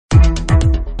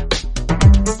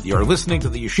You're listening to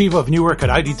the Yeshiva of Newark at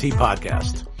IDT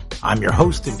podcast. I'm your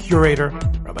host and curator,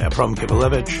 Rabbi Abram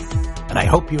Kibalevich, and I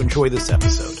hope you enjoy this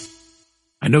episode.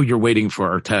 I know you're waiting for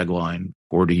our tagline,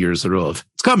 40 years of.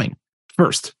 It's coming.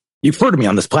 First, you've heard me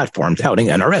on this platform touting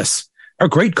NRS, a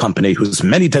great company whose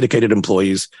many dedicated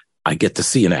employees I get to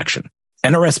see in action.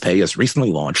 NRS Pay has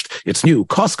recently launched its new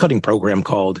cost-cutting program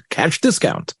called Cash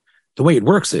Discount. The way it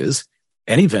works is,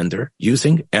 any vendor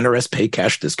using NRS Pay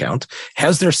Cash Discount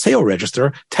has their sale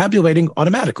register tabulating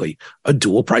automatically a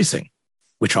dual pricing,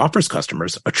 which offers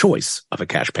customers a choice of a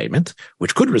cash payment,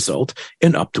 which could result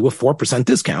in up to a 4%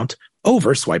 discount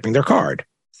over swiping their card.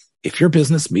 If your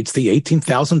business meets the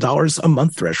 $18,000 a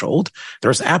month threshold,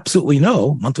 there's absolutely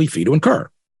no monthly fee to incur.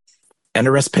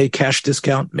 NRS Pay Cash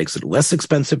Discount makes it less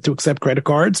expensive to accept credit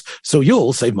cards, so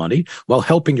you'll save money while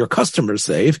helping your customers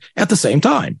save at the same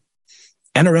time.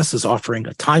 NRS is offering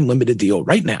a time-limited deal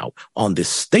right now on this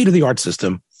state-of-the-art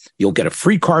system. You'll get a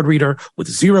free card reader with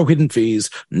zero hidden fees,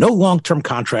 no long-term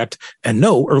contract, and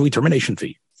no early termination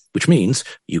fee, which means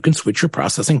you can switch your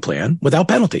processing plan without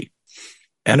penalty.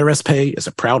 NRS Pay is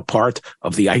a proud part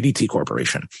of the IDT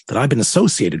Corporation that I've been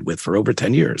associated with for over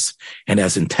 10 years and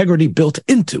has integrity built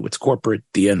into its corporate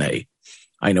DNA.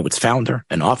 I know its founder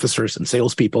and officers and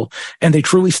salespeople, and they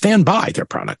truly stand by their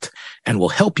product and will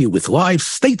help you with live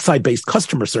stateside-based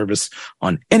customer service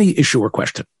on any issue or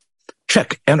question.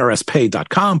 Check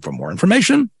nrspay.com for more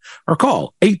information or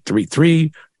call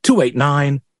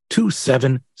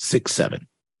 833-289-2767.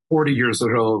 40 years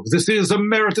ago. This is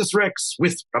Emeritus Rex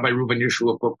with Rabbi Reuben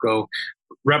Yeshua Pupko.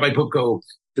 Rabbi Pupko,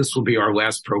 this will be our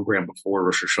last program before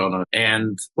Rosh Hashanah.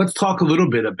 And let's talk a little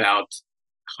bit about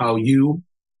how you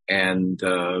and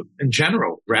in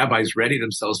general, rabbis ready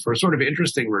themselves for a sort of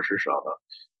interesting Rosh Hashanah,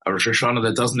 a Rosh Hashanah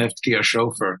that doesn't have to be a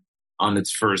shofar on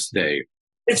its first day.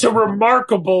 It's a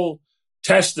remarkable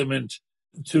testament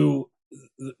to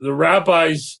the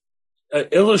rabbis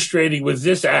illustrating with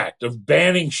this act of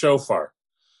banning shofar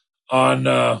on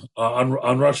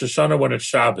Rosh Hashanah when it's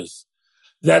Shabbos,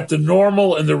 that the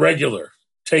normal and the regular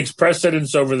takes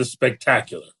precedence over the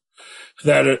spectacular.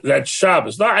 That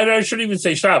Shabbos, and I shouldn't even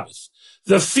say Shabbos,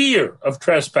 the fear of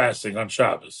trespassing on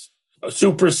Shabbos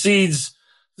supersedes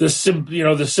the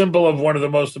symbol of one of the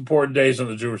most important days on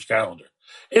the Jewish calendar.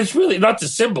 It's really not the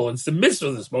symbol; it's the midst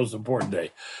of this most important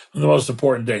day, the most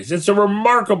important days. It's a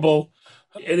remarkable,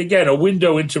 and again, a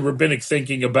window into rabbinic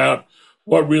thinking about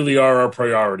what really are our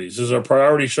priorities. Is our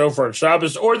priority shofar on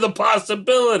Shabbos or the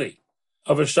possibility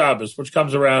of a Shabbos, which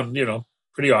comes around,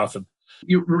 pretty often?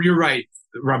 You're right.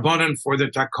 Rabbanan for the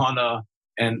takana,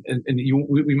 and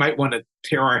we might want to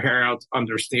tear our hair out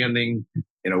understanding,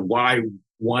 why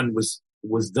one was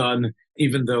done,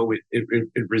 even though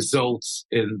it results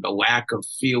in the lack of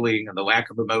feeling and the lack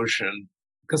of emotion.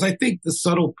 Because I think the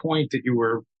subtle point that you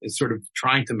were sort of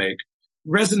trying to make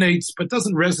resonates, but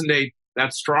doesn't resonate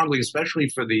that strongly, especially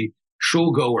for the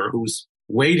shul goer who's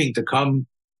waiting to come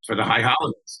for the high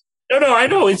holidays. No, I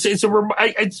know it's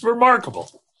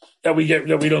remarkable that we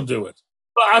don't do it.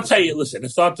 But I'll tell you, listen,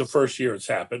 it's not the first year it's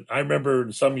happened. I remember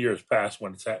in some years past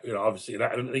when it's happened, obviously,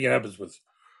 I don't think it happens with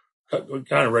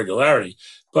kind of regularity.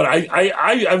 But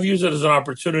I've used it as an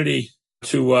opportunity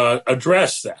to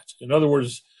address that. In other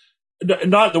words,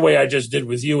 not the way I just did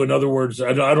with you. In other words,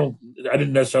 I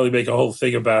didn't necessarily make a whole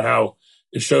thing about how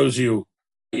it shows you,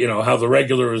 how the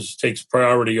regulars takes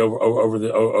priority over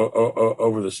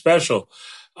the special.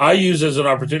 I use it as an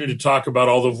opportunity to talk about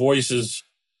all the voices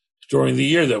during the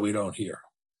year that we don't hear.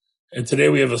 And today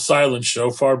we have a silent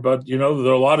shofar, but, there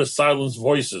are a lot of silenced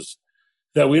voices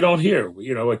that we don't hear.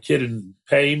 A kid in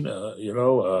pain,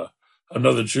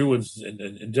 another Jew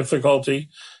in difficulty.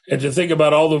 And to think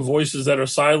about all the voices that are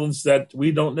silenced that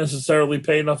we don't necessarily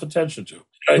pay enough attention to.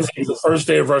 I think the first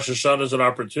day of Rosh Hashanah is an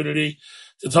opportunity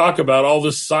to talk about all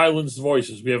the silenced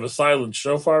voices. We have a silent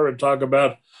shofar and talk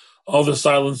about all the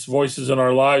silenced voices in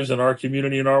our lives, in our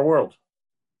community, in our world.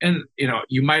 And,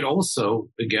 you might also,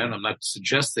 again, I'm not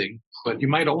suggesting, but you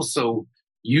might also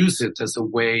use it as a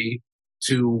way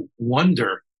to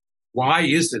wonder, why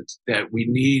is it that we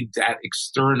need that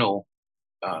external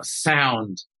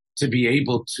sound to be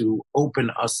able to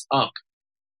open us up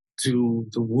to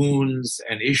the wounds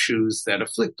and issues that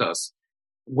afflict us,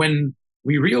 when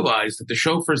we realize that the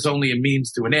shofar is only a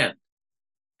means to an end.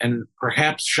 And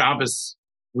perhaps Shabbos,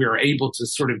 we are able to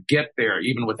sort of get there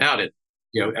even without it.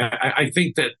 I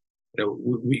think that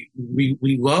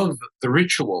we love the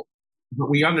ritual, but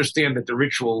we understand that the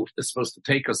ritual is supposed to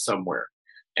take us somewhere.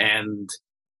 And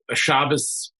a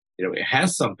Shabbos, it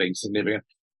has something significant.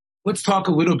 Let's talk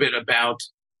a little bit about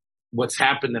what's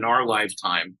happened in our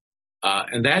lifetime.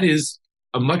 And that is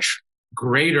a much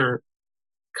greater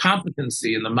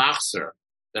competency in the machzer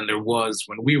than there was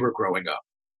when we were growing up.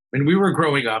 When we were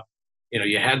growing up,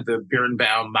 you had the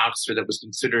Birnbaum machzer that was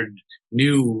considered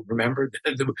new. Remember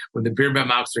when the Birnbaum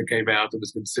machzer came out, it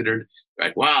was considered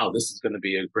like, wow, this is going to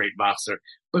be a great machzer.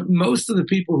 But most of the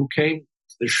people who came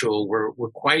to the shul were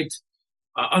quite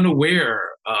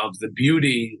unaware of the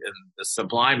beauty and the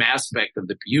sublime aspect of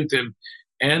the piyutim.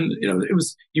 And,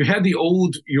 you had the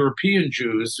old European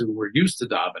Jews who were used to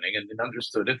davening and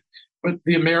understood it, but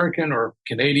the American or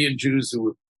Canadian Jews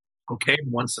who came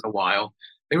once in a while,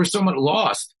 they were somewhat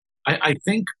lost. I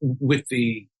think with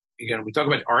we talk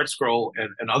about Art Scroll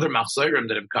and other machzerim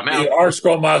that have come out. The Art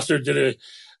Scroll Machzer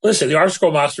the Art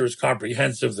Scroll Machzer is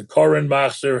comprehensive. The Koren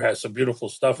Machzer has some beautiful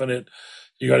stuff in it.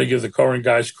 You got to give the Koren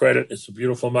guys credit. It's a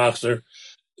beautiful machzer.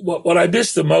 What I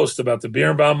missed the most about the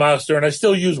Birnbaum machzer, and I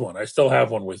still use one. I still have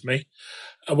one with me.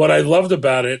 What I loved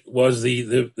about it was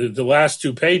the last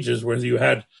 2 pages where you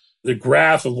had the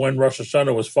graph of when Rosh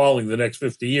Hashanah was falling the next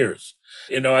 50 years.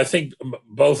 I think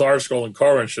both Art Scroll and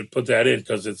Koren should put that in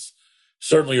because it's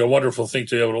certainly a wonderful thing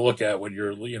to be able to look at when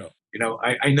you're,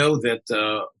 I know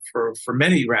that for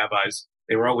many rabbis,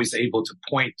 they were always able to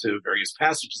point to various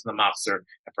passages in the machzer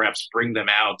and perhaps bring them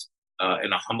out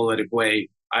in a homiletic way.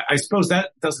 I suppose that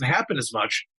doesn't happen as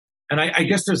much. And I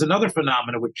guess there's another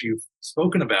phenomenon which you've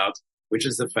spoken about, which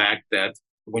is the fact that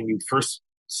when you first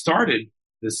started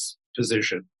this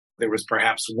position, there was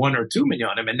perhaps 1 or 2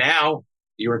 minyanim, and now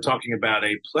you are talking about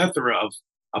a plethora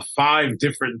of 5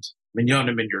 different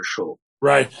minyanim in your shul.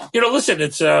 Right. Listen,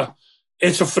 it's a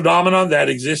phenomenon that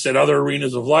exists in other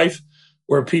arenas of life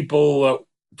where people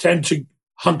tend to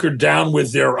hunker down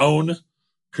with their own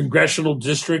congressional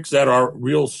districts that are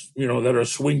real, that are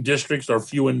swing districts, are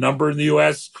few in number in the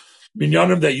U.S.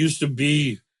 Minyanim that used to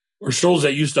be, or shuls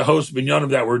that used to host minyanim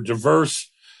that were diverse.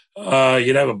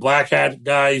 You'd have a black hat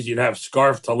guys, you'd have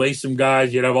scarf talasim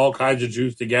guys, you'd have all kinds of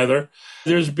Jews together.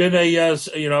 There's been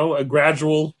a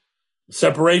gradual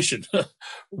separation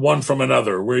one from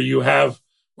another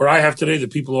where I have today the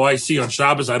people who I see on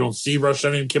Shabbos. I don't see Rosh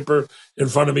Hashanah and Kippur in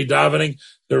front of me davening.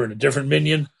 They're in a different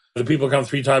minyan. The people who come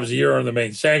 3 times a year are in the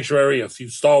main sanctuary. A few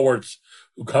stalwarts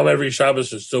who come every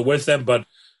Shabbos are still with them, but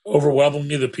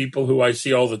overwhelmingly the people who I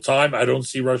see all the time, I don't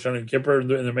see Rosh Hashanah and Kippur in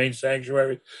the main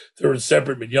sanctuary. They're in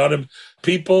separate minyanim.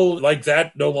 People like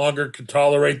that no longer can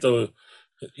tolerate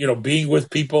being with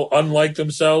people unlike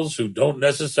themselves who don't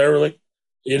necessarily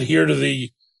adhere to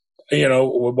the,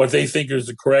 what they think is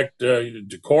the correct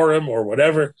decorum or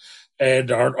whatever,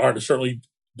 and aren't certainly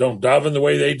don't daven the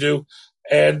way they do.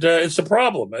 And it's a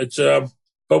problem.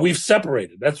 But we've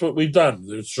separated. That's what we've done.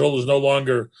 The shul is no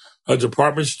longer a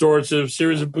department store. It's a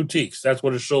series of boutiques. That's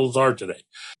what the shuls are today.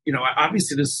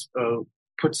 Obviously this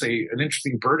puts an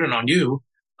interesting burden on you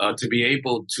to be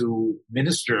able to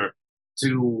minister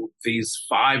to these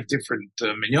 5 different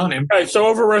minyanim. Right. So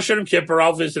over Rosh Hashanah and Kippur,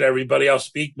 I'll visit everybody. I'll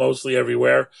speak mostly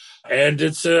everywhere. And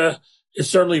it's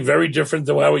certainly very different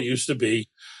than how it used to be.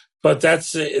 But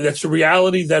that's a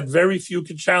reality that very few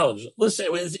can challenge. Listen,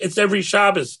 it's every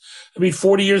Shabbos.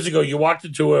 40 years ago, you walked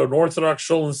into an Orthodox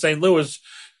shul in St. Louis,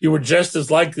 you were just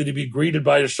as likely to be greeted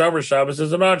by a Shomer Shabbos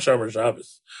as a non-Shomer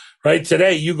Shabbos. Right?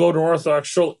 Today, you go to an Orthodox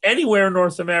shul anywhere in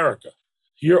North America,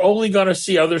 you're only going to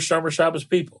see other Shomer Shabbos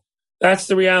people. That's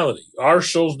the reality. Our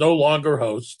shuls no longer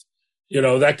host,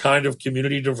 that kind of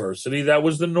community diversity that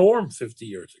was the norm 50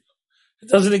 years ago. It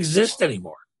doesn't exist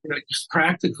anymore. Just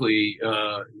practically,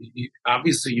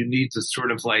 obviously you need to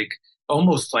sort of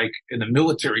almost like in a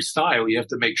military style, you have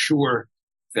to make sure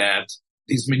that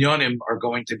these minyanim are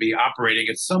going to be operating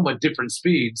at somewhat different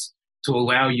speeds to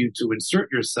allow you to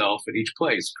insert yourself at each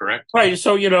place, correct? Right.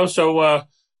 So,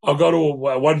 I'll go to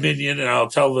one minyan and I'll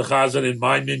tell the chazan in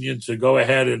my minyan to go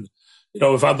ahead and,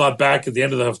 if I'm not back at the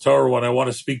end of the Haftorah when I want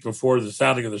to speak before the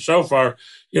sounding of the Shofar,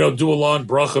 do a long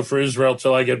bracha for Israel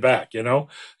till I get back,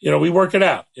 we work it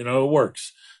out, it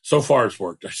works. So far it's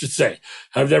worked, I should say.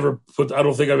 I don't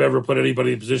think I've ever put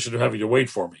anybody in a position of having to wait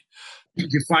for me. Do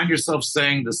you find yourself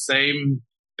saying the same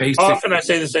basic? Often I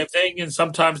say the same thing, and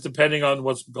sometimes depending on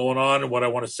what's going on and what I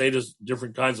want to say to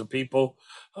different kinds of people,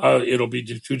 it'll be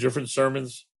 2 different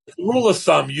sermons. The rule of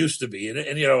thumb used to be, and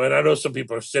I know some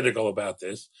people are cynical about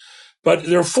this, but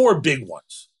there are 4 big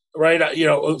ones, right?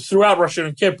 Throughout Rosh Hashanah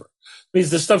and Kippur. It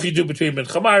means the stuff you do between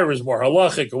Mincha Ma'ariv is more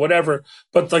halachic or whatever,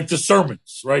 but like the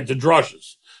sermons, right? The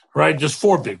drushes, right? Just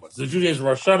 4 big ones. The Judaism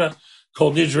Rosh Hashanah,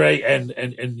 Kol Nidre, and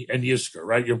Yizkor,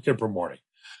 right? Yom Kippur morning.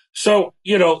 So,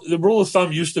 the rule of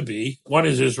thumb used to be 1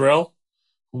 is Israel,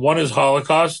 1 is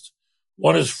Holocaust,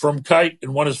 1 is Frumkeit,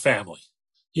 and 1 is family.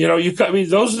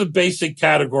 Those are the basic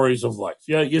categories of life.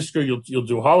 Yeah, Yizkor, you'll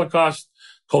do Holocaust.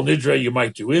 Kol Nidre, you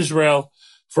might do Israel.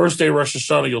 First day Rosh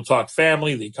Hashanah, you'll talk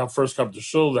family. They first come to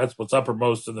shul. That's what's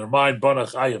uppermost in their mind. Bana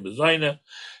Chaya B'Zayna.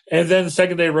 And then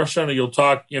second day Rosh Hashanah, you'll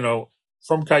talk,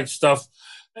 from kite stuff.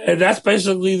 And that's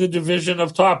basically the division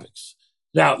of topics.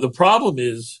 Now, the problem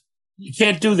is you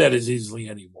can't do that as easily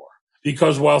anymore.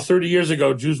 Because while 30 years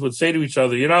ago, Jews would say to each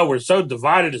other, we're so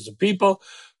divided as a people,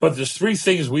 but there's three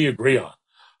things we agree on.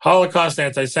 Holocaust,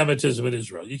 anti-Semitism, and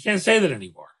Israel. You can't say that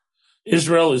anymore.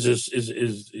 Israel is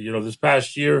this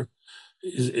past year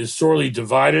is sorely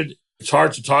divided. It's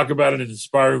hard to talk about it in an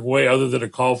inspiring way other than a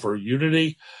call for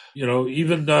unity.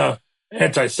 Even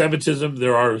anti-Semitism,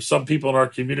 there are some people in our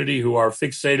community who are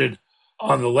fixated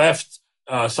on the left,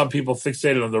 some people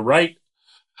fixated on the right.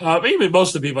 Maybe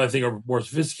most of the people I think are more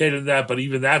sophisticated than that, but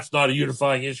even that's not a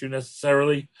unifying issue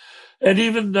necessarily. And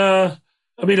even, in our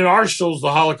shuls,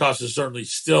 the Holocaust is certainly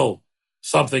still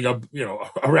something,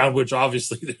 around which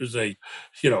obviously there's a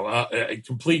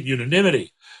complete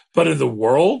unanimity. But in the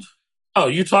world,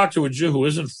 you talk to a Jew who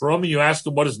isn't from, and you ask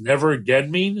him what does never again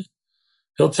mean?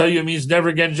 He'll tell you it means never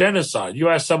again genocide. You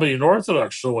ask somebody in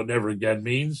Orthodox shul what never again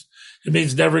means, it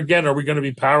means never again are we going to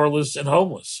be powerless and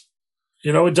homeless.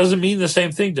 It doesn't mean the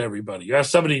same thing to everybody. You ask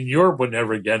somebody in Europe what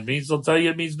never again means, they'll tell you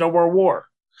it means no more war.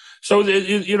 So,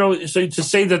 so to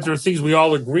say that there are things we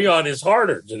all agree on is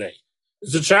harder today.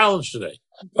 It's a challenge today.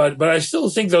 But I still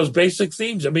think those basic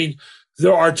themes,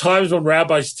 there are times when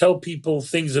rabbis tell people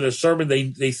things in a sermon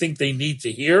they think they need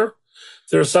to hear.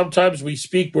 There are sometimes we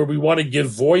speak where we want to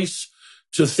give voice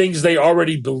to things they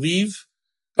already believe,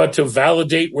 but to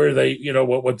validate where they,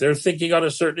 what they're thinking on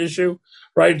a certain issue,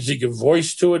 right? To give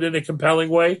voice to it in a compelling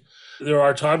way. There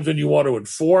are times when you want to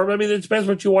inform. It depends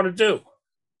what you want to do.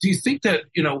 Do you think that,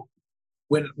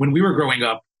 when we were growing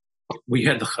up, we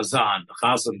had the Chazan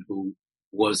who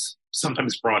was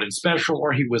sometimes brought in special,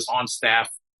 or he was on staff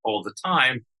all the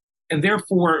time. And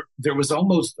therefore, there was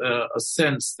almost a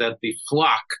sense that the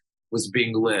flock was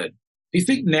being led. Do you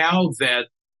think now that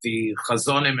the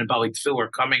Chazonim and Bali Tfil are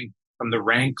coming from the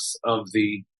ranks of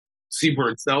the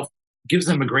Tzibur itself, gives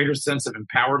them a greater sense of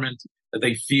empowerment, that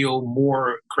they feel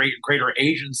more greater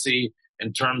agency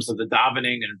in terms of the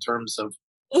davening and in terms of...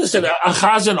 Listen, a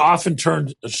Chazan often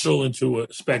turned a shul into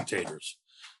spectators.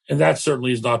 And that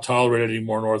certainly is not tolerated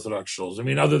anymore in Orthodox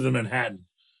shuls. Other than Manhattan,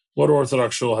 what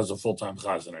Orthodox shul has a full-time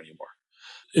Chazan anymore?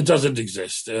 It doesn't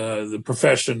exist. The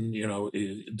profession,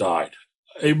 died.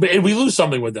 And we lose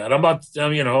something with that. I'm not,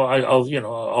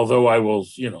 although I will,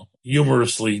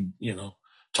 humorously,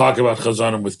 talk about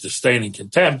Chazanim with disdain and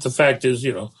contempt, the fact is,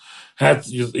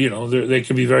 they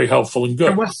can be very helpful and good.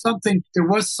 There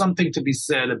was something to be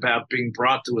said about being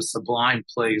brought to a sublime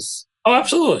place. Oh,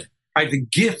 absolutely. By the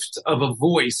gift of a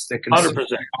voice that can... 100%.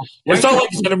 It's not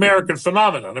like it's an American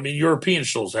phenomenon. European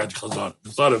shuls had Chazan.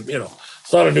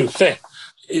 It's not a new thing.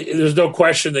 There's no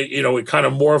question that, it kind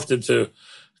of morphed into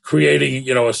creating,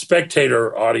 a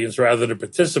spectator audience rather than a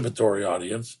participatory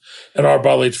audience. And our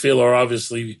Balei Tefillah are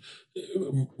obviously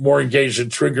more engaged in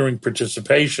triggering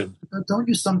participation. Don't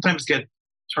you sometimes get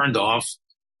turned off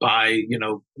by, I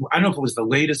don't know if it was the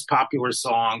latest popular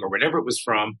song or whatever it was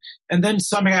from, and then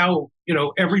somehow,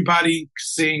 everybody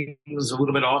sings a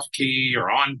little bit off key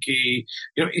or on key.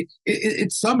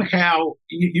 It's somehow,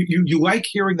 you like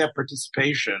hearing that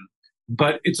participation,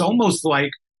 but it's almost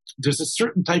like there's a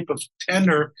certain type of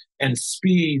tenor and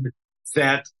speed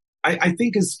that I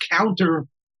think is counter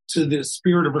to the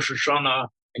spirit of Rosh Hashanah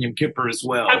and Yom Kippur as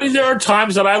well. There are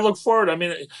times that I look forward.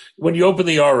 When you open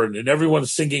the Aron and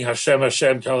everyone's singing Hashem,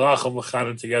 Hashem, Kalachim,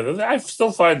 L'chanan together, I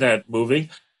still find that moving.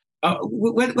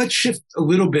 Let's shift a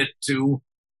little bit to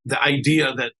the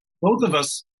idea that both of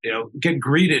us, get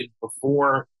greeted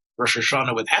before Rosh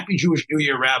Hashanah with Happy Jewish New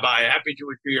Year, Rabbi, Happy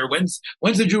Jewish New Year.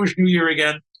 When's the Jewish New Year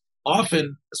again?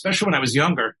 Often, especially when I was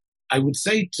younger, I would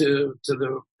say to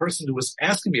the person who was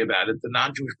asking me about it, the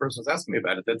non-Jewish person who was asking me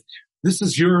about it, that this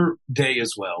is your day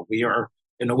as well. We are,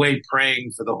 in a way,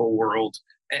 praying for the whole world.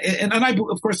 And I,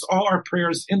 of course, all our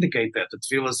prayers indicate that, the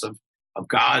tefillas of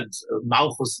God's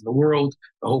malchus in the world,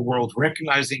 the whole world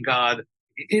recognizing God.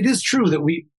 It is true that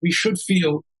we should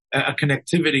feel a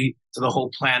connectivity to the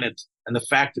whole planet, and the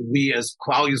fact that we as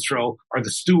Klal Yisrael are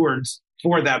the stewards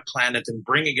for that planet and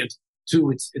bringing it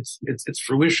to its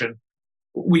fruition.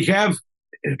 We have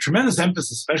a tremendous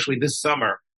emphasis, especially this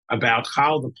summer, about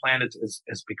how the planet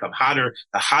has become hotter,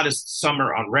 the hottest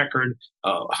summer on record.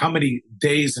 How many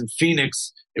days in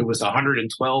Phoenix it was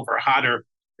 112 or hotter.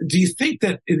 Do you think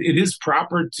that it is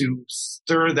proper to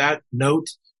stir that note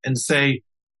and say,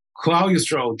 Klal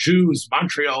Yisrael, Jews,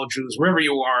 Montreal Jews, wherever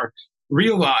you are,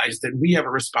 realize that we have a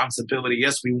responsibility.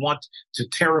 Yes, we want to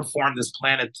terraform this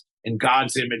planet in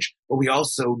God's image, but we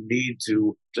also need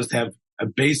to just have a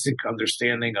basic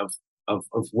understanding of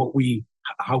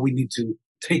how we need to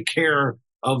take care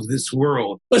of this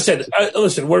world. Listen,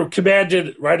 we're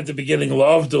commanded right at the beginning,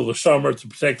 love the summer to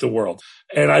protect the world.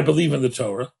 And I believe in the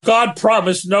Torah. God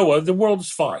promised Noah the world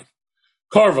is fine.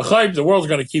 Kar v'chaim, the world's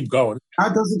going to keep going.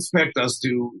 God does expect us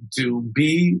to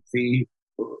be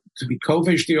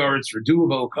kovesh the arts,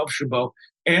 reduable, kavshabo,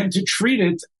 and to treat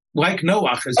it like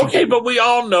Noah. Okay, but we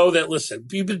all know that, listen,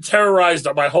 we've been terrorized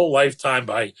my whole lifetime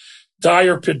by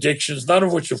dire predictions, none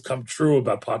of which have come true,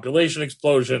 about population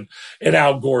explosion in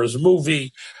Al Gore's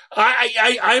movie.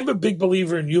 I'm a big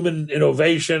believer in human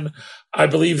innovation. I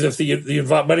believe that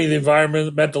many of the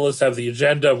environmentalists have the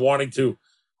agenda of wanting to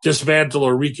dismantle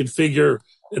or reconfigure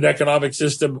an economic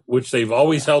system which they've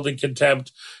always held in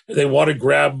contempt. They want to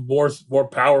grab more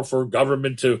power for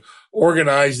government to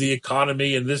organize the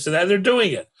economy and this and that. They're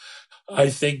doing it. I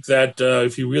think that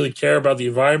if you really care about the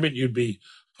environment, you'd be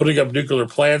putting up nuclear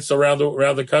plants around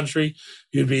the country.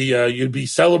 You'd be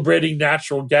celebrating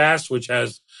natural gas, which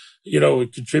has,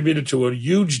 contributed to a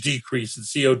huge decrease in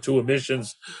CO2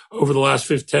 emissions over the last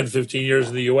 10, 15 years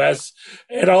in the U.S.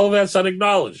 And all of that's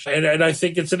unacknowledged. And I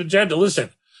think it's an agenda.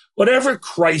 Listen, whatever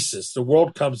crisis the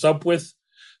world comes up with,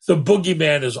 the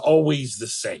boogeyman is always the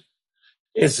same.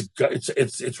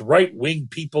 It's right-wing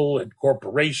people and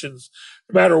corporations.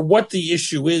 No matter what the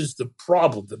issue is, the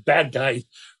problem, the bad guy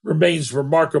remains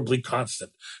remarkably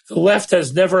constant. The left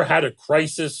has never had a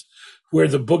crisis where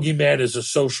the boogeyman is a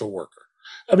social worker.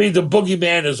 I mean, the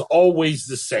boogeyman is always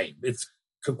the same. It's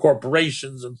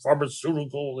corporations and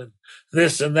pharmaceutical and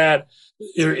this and that.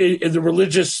 In the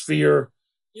religious sphere,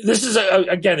 this is,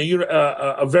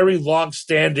 a very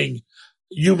long-standing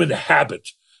human habit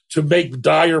to make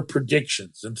dire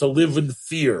predictions and to live in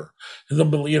fear.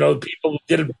 And people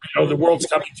didn't, the world's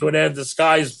coming to an end, the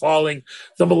sky is falling,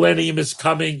 the millennium is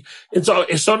coming. So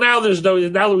now now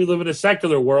that we live in a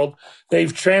secular world,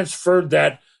 they've transferred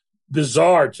that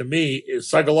bizarre, to me,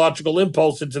 psychological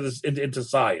impulse into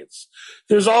science.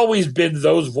 There's always been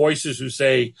those voices who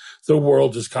say the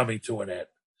world is coming to an end.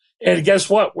 And guess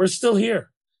what? We're still here.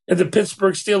 And the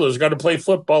Pittsburgh Steelers are going to play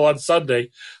football on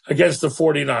Sunday against the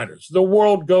 49ers. The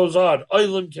world goes on.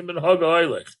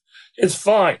 It's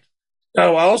fine.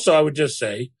 Now, also, I would just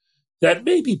say that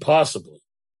maybe possibly,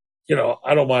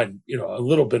 I don't mind, a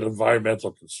little bit of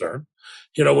environmental concern.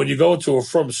 When you go into a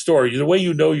Frum store, the way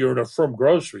you're in a Frum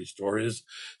grocery store is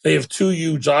they have two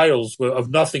huge aisles of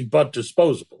nothing but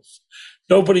disposables.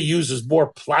 Nobody uses more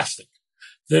plastic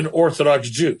than Orthodox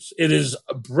Jews. It is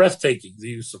breathtaking, the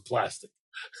use of plastic.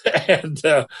 And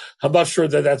I'm not sure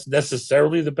that that's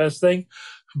necessarily the best thing,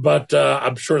 but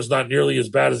I'm sure it's not nearly as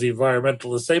bad as the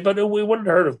environmentalists say. But we wouldn't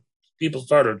hurt if people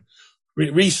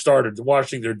restarted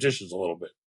washing their dishes a little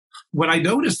bit. What I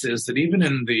noticed is that even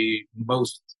in the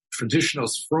most traditional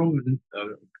Frum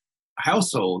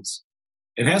households,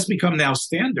 it has become now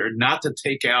standard not to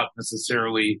take out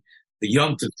necessarily the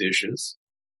Yom Tov dishes,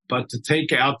 but to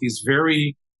take out these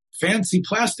very fancy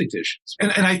plastic dishes.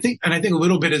 And I think a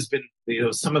little bit has been,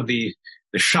 some of the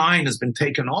shine has been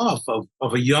taken off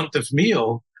of a Yom Tov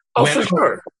meal. Oh, for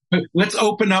sure. Let's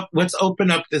open up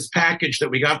this package that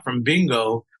we got from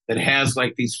Bingo that has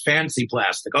like these fancy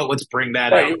plastic. Oh, let's bring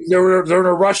that out. They're in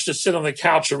a rush to sit on the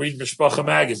couch and read Mishpacha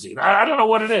magazine. I don't know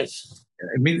what it is.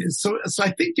 I mean, so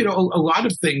I think, a lot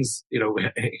of things,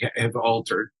 have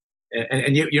altered.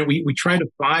 And we try to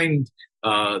find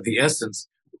the essence.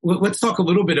 Let's talk a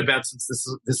little bit about, since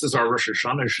this is our Rosh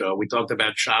Hashanah show, we talked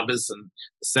about Shabbos and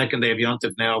the second day of Yom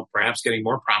Tov now perhaps getting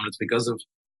more prominence because of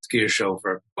Tzkiya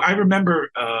Shofar. I remember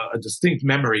a distinct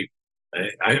memory.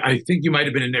 I think you might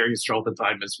have been in Eretz Yisrael at the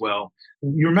time as well.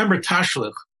 You remember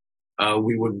Tashlich?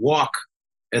 We would walk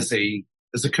as a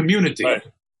community. Right.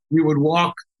 We would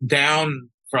walk down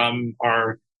from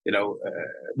our,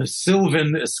 the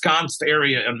Sylvan ensconced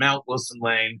area in Mount Wilson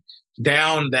Lane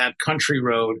down that country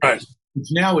road. Right. Which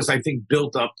now is, I think,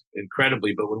 built up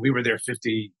incredibly, but when we were there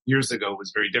 50 years ago, it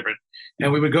was very different.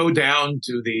 And we would go down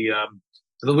to the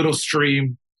little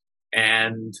stream,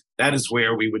 and that is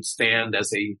where we would stand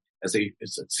as a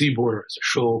tzibur, as a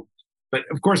shul. But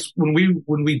of course, when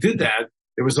we did that,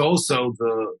 there was also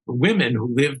the women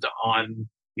who lived on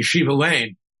Yeshiva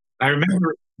Lane. I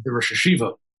remember the Rosh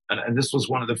Yeshiva, and this was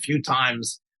one of the few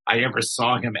times I ever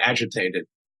saw him agitated.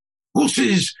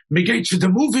 Me get to the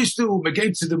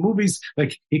movies.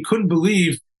 Like, he couldn't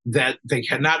believe that they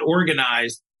had not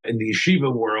organized in the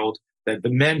yeshiva world that the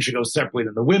men should go separately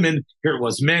than the women. Here it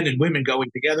was, men and women going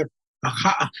together.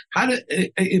 And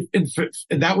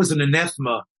that was an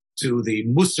anathema to the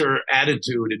Musar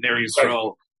attitude in Eretz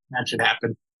Yisrael. That should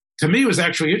happen. To me, it was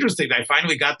actually interesting. I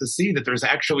finally got to see that there's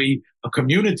actually a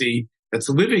community that's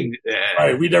living.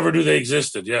 Right. We never knew they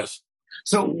existed. Yes.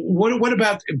 So what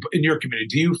about in your community?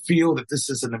 Do you feel that this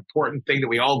is an important thing that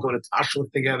we all go to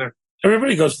Tashlich together?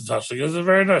 Everybody goes to Tashlich. It's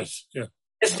very nice. Yeah.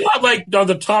 It's not like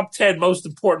the top 10 most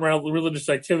important religious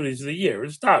activities of the year.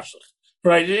 It's Tashlich.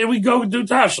 Right. And we go do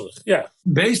Tashlich. Yeah.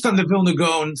 Based on the Vilna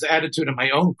Gaon's attitude and my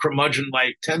own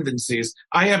curmudgeon-like tendencies,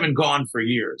 I haven't gone for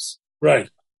years. Right.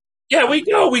 Yeah, we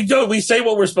go. We do. We say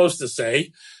what we're supposed to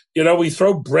say. We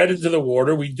throw bread into the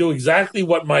water. We do exactly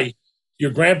what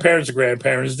your grandparents'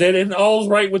 grandparents did, and all's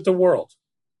right with the world.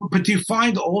 But do you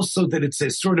find also that it's a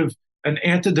sort of an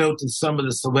antidote to some of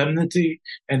the solemnity,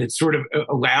 and it sort of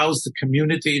allows the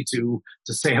community to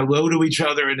say hello to each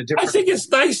other in a different... I think it's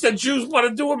nice that Jews want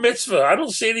to do a mitzvah. I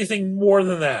don't see anything more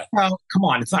than that. Well, come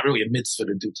on. It's not really a mitzvah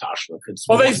to do Tashlich.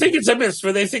 Well, they think it's a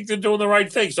mitzvah. They think they're doing the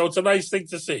right thing, so it's a nice thing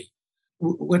to see.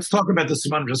 Let's talk about the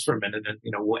Siman just for a minute, and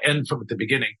we'll end from the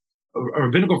beginning. A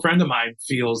rabbinical friend of mine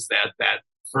feels that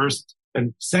first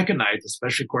and second night,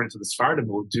 especially according to the Sephardim,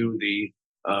 will do the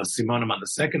Simanim on the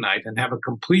second night and have a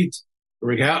complete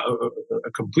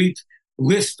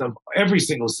list of every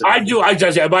single Siman. I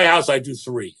just at my house I do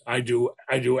 3. I do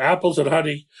apples and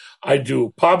honey, I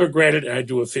do pomegranate, and I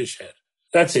do a fish head.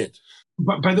 That's it.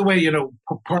 But by the way,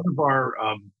 part of our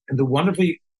in the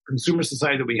wonderfully consumer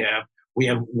society that we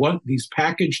have these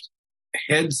packaged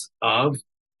heads of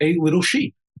a little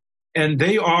sheep, and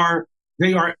they are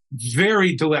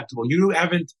very delectable.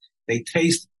 They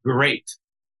taste great.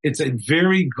 It's a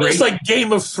very great. It's like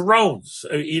Game of Thrones,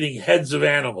 eating heads of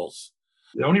animals.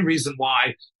 The only reason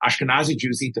why Ashkenazi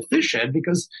Jews eat the fish head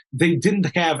because they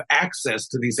didn't have access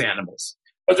to these animals.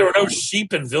 But there were no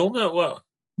sheep in Vilna? Well,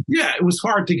 yeah, it was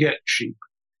hard to get sheep,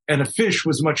 and a fish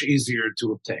was much easier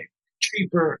to obtain,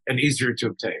 cheaper and easier to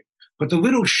obtain. But the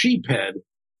little sheep head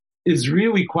is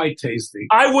really quite tasty.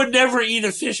 I would never eat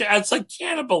a fish. It's like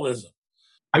cannibalism.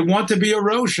 I want to be a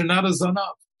Rosh and not a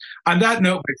Zanav. On that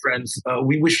note, my friends,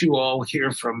 we wish you all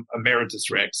here from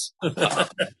Emeritus Rex the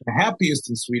happiest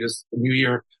and sweetest New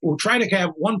Year. We'll try to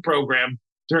have one program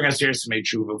during our Series Mei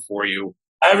Tshuva for you.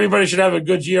 Everybody should have a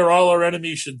good year. All our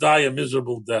enemies should die a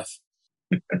miserable death.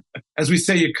 As we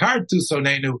say, Yikar Tu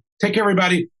Sonenu. Take care,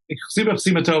 everybody.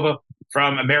 Sima Tova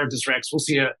from Emeritus Rex. We'll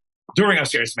see you during our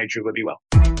Series Mei Tshuva. Be well.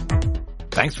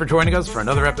 Thanks for joining us for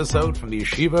another episode from the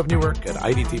Yeshiva of Newark at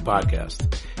IDT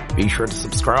Podcast. Be sure to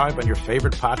subscribe on your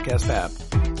favorite podcast app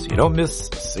so you don't miss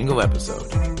a single episode.